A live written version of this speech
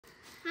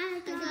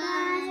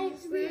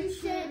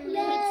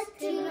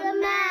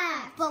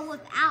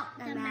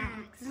The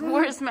Max.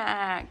 Where's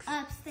Max?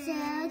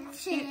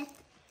 Upstairs.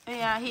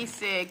 Yeah, he's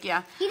sick.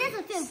 Yeah. He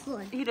doesn't feel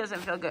good. He doesn't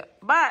feel good.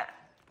 But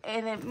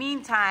in the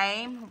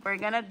meantime, we're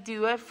gonna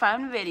do a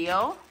fun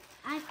video.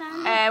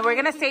 And we're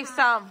gonna save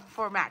some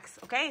for Max.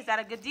 Okay, is that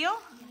a good deal?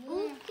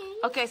 Okay.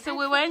 Okay, so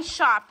we went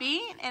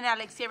shopping, and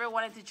Alexander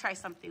wanted to try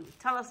something.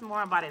 Tell us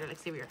more about it,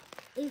 Alexander.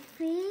 It's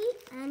free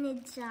and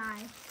it's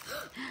dry.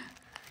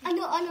 I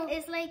know.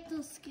 It's like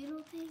those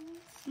Skittle things.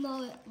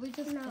 No, we're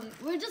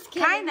just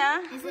kidding.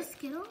 Kinda. Is it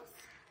Skittles?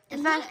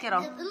 It's not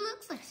Skittle. It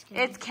looks like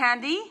Skittles. It's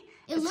candy.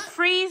 It's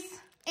freeze.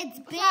 It's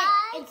big.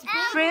 It's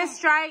big. Freeze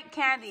dried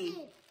candy.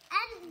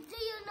 And do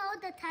you know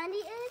what the candy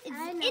is?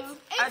 I know.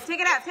 Take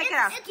it out. Take it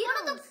out.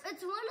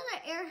 It's one of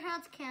the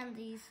Airheads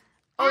candies.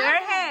 Oh,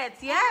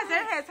 Airheads. Yes,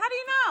 Airheads. How do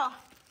you know?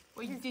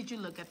 Or did you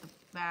look at the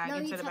bag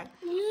instead of the bag?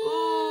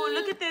 Ooh,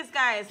 look at this,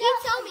 guys. You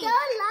tell me. There are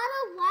a lot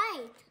of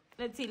white.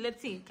 Let's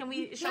see. Can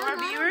we show our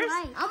viewers?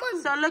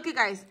 So look at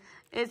guys.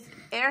 It's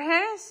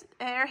Airheads,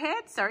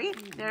 sorry.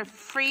 They're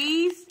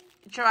freeze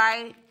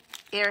dry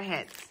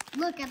Airheads.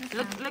 Look at the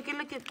sound. Look at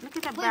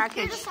the package.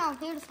 Hear the song.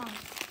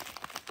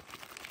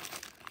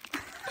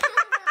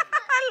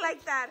 I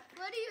like that.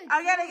 What are you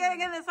doing?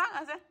 Again the song.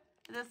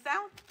 The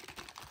sound.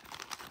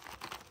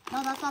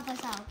 No, that's not the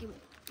sound. Give me.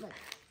 Look.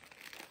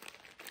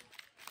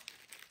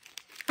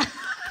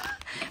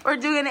 We're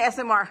doing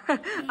ASMR.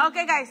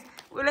 Okay, guys.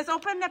 Well, let's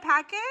open the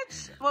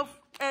package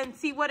and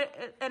see what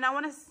it. And I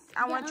want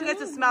you guys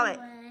to smell it.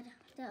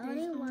 The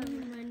only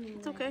one.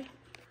 It's okay.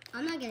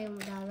 I'm not getting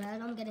that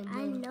red. I'm getting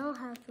blue. I know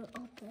how to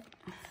open.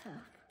 So.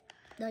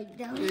 No, you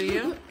don't.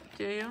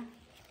 Do you?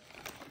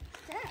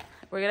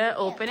 We're gonna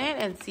open it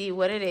and see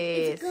what it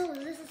is.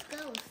 This is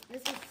ghost.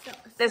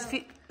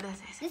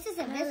 This is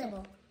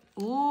invisible.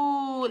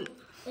 Ooh. It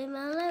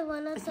smells like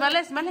one of the. Smell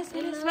it.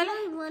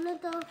 Like one of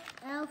the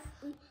elf.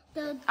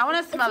 I want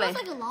to smell it. It smells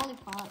like a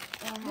lollipop.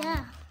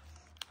 Yeah.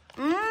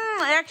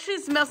 It actually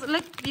smells.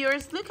 Look,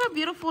 viewers. Look how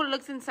beautiful it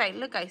looks inside.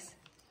 Look, guys.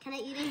 Can I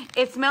eat it?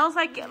 It smells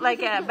like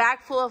a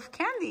bag full of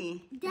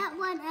candy. That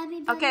one,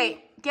 everybody.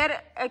 Okay, get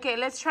it. Okay,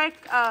 let's try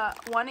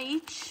one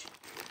each.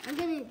 I'm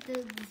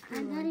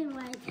getting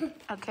white.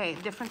 Okay,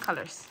 different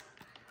colors.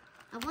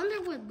 I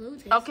wonder what blue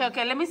is.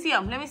 Okay. Let me see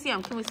them. Can we see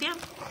them?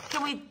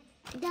 Can we?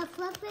 The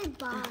fluffy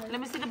bottom. Let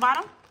me see the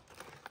bottom.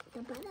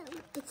 The bottom.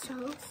 It's so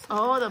smooth.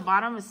 Oh, the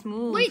bottom is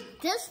smooth.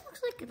 Wait, this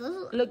looks like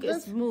Look,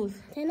 it's smooth.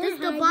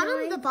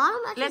 The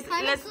bottom actually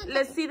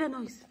let's see the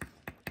noise.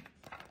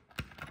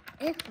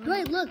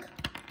 Wait, look.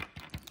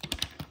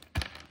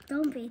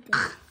 Don't beat it.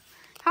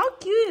 How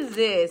cute is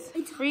this?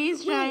 It's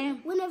freeze dry.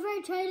 Whenever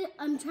I try it,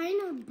 I'm trying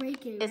to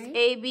break it. It's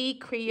AB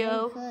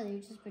Creo. You're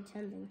just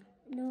pretending.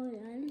 No,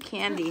 I'm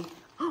candy.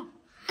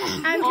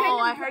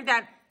 I heard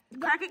that.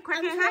 Crack it.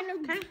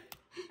 Okay.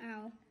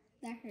 Ow,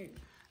 that hurt.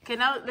 Okay,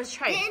 now let's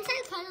try The it.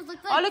 inside kind of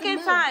looks like Look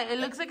inside. It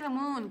looks like the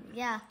moon.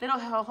 Yeah. Little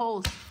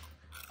holes.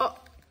 Oh.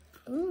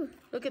 Ooh.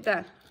 Look at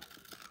that.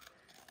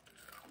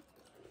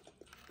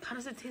 How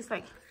does it taste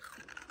like?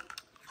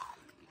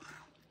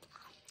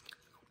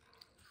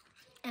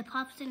 It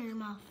pops in your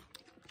mouth.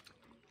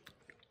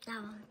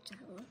 That one.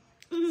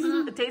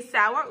 It tastes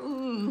sour.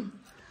 Ooh.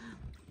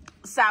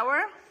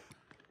 Sour.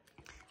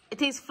 It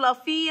tastes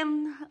fluffy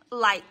and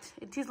light.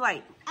 It tastes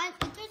light. It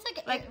tastes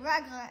like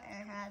regular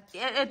Airheads.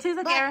 Yeah, it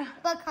tastes like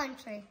but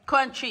country.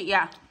 Country,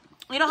 yeah.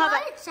 You know how the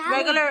sour.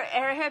 regular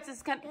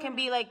Airheads can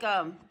be like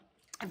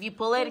if you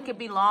pull it, it could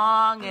be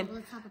long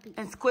and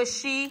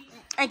squishy,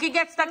 and can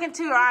get stuck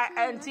into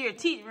your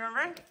teeth.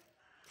 Remember?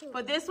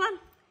 But this one,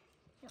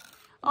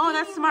 oh,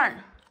 that's smart.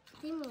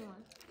 Give me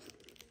one.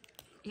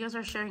 You guys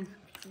are sharing.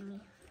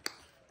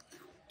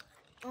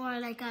 Or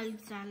like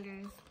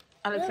Alexander's.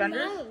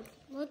 Alexander's?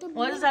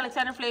 What does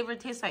Alexander flavor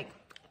taste like?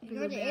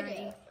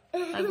 Blueberry.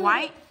 Like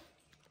white?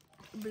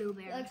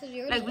 Blueberry.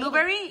 Like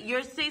blueberry?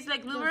 Yours tastes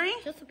like blueberry?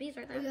 Just a piece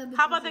right there.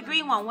 How about the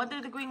green one? What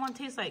did the green one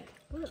taste like?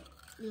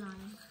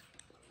 Lime.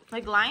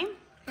 Like lime?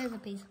 Here's a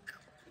piece.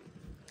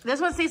 This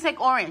one tastes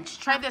like orange.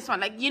 Try this one.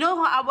 Like, you know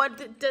what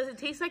does it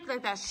taste like?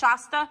 Like that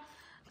Shasta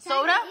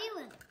soda?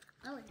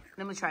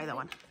 Let me try that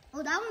one.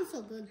 Oh, that one's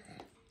so good.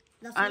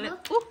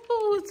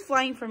 Ooh, it's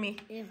flying for me.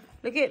 Yeah.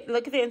 Look at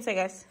the inside,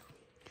 guys.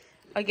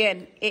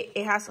 Again,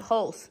 it has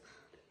holes.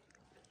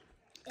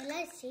 It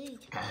likes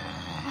seeds.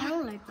 I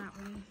don't like that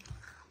one.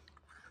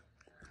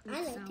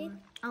 I like it.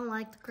 I don't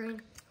like the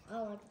cream. I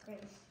don't like the cream.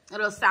 A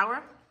little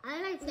sour?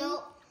 I like it.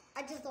 No,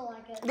 I just don't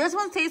like it. This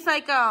one tastes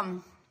like yeah,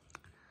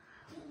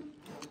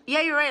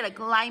 you're right, like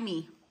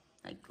limey.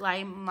 Like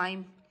lime.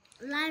 Lime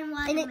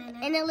watermelon.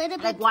 And a little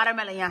bit. Like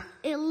watermelon, yeah.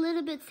 A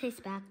little bit tastes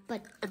bad,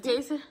 but it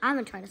tastes. I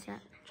haven't tried this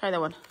yet. Try that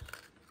one.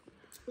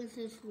 This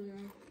is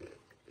weird.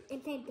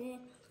 It tastes bad.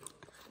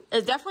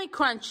 It's definitely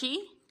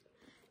crunchy.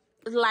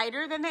 It's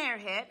lighter than the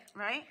Airhead,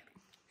 right?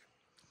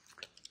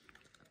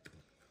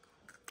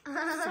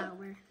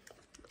 Sour.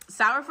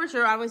 Sour for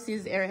sure. Obviously,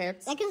 is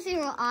Airheads. I can see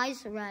your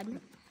eyes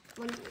red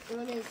when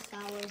it's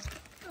sour.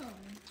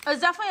 It's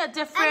definitely a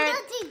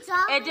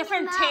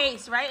different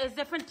taste, right? It's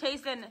different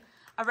taste than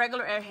a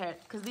regular Airhead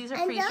because these are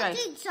freeze-dried. And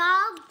they'll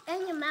dissolve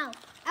in your mouth.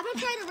 I'm gonna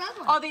try the red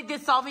one. Oh, they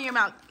dissolve in your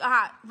mouth.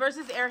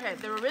 Versus Airhead.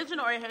 The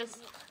original Airheads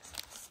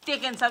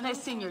stick and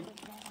sometimes in your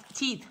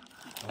teeth.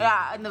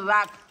 Yeah, in the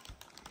back.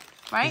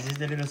 Right? Is this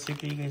the little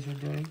secret you guys were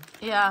doing?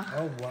 Yeah.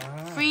 Oh,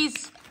 wow.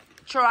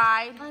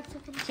 Freeze-dried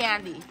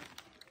candy.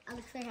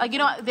 Like, you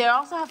know, they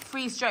also have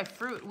freeze-dried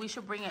fruit. We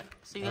should bring it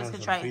so you guys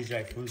can try it.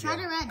 Freeze-dried fruit, Try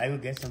the red. I will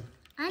get some.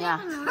 I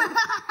never know.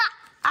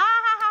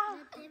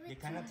 They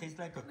kind of taste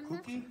like a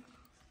cookie.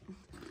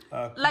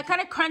 Like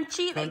kind of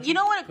crunchy. You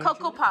know what a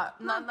Cocoa Pop?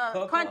 No,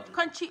 Cocoa?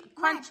 Crunch.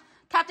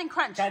 Captain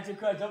Crunch. Captain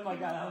Crunch. Oh my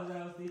God, I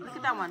was thinking. Look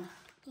at that one.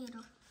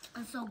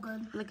 It's so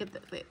good. Look at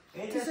that.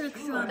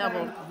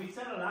 Double. We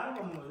said a lot of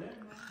them over there.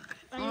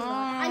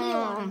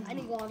 I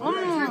need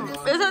one.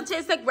 This one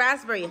tastes like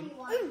raspberry.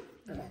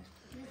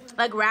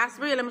 Like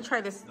raspberry. Let me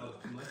try this.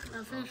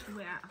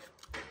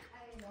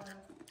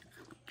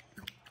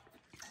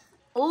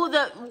 Oh,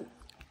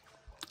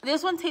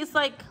 this one tastes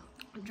like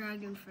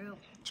Dragon fruit.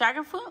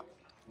 dragon fruit.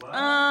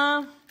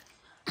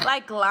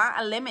 Like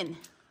a lemon.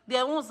 The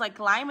other one was like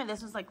lime, and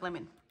this one's like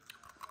lemon.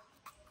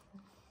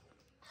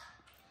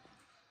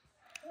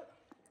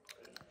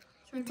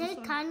 It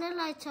tastes kind of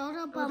like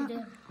soda, but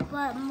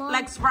more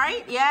Like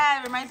Sprite?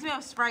 Yeah, it reminds me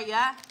of Sprite,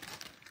 yeah.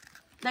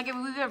 Like if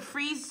we could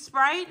freeze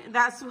Sprite,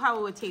 that's how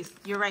it would taste.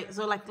 You're right.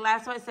 So like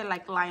last one I said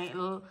like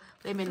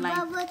lemon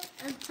lime. Okay,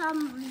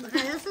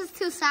 this is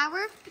too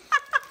sour.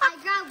 I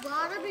got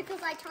water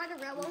because I tried the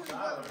red one. It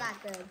wasn't that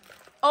good.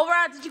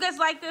 Overall, did you guys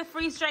like the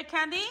freeze-dried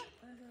candy?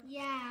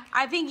 Yeah.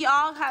 I think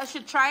y'all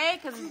should try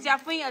it because it's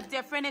definitely a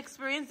different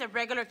experience than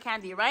regular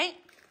candy, right?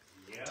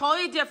 Yeah.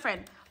 Totally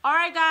different. All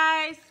right,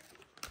 guys.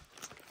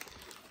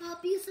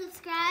 Hope you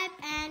subscribe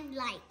and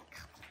like.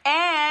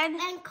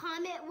 And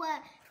comment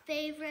what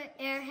favorite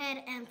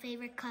Airhead and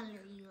favorite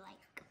color you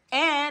like.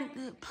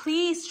 And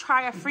please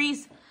try a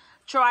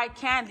freeze-dried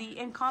candy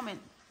and comment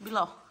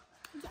below.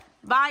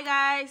 Bye,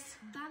 guys.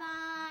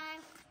 Bye-bye.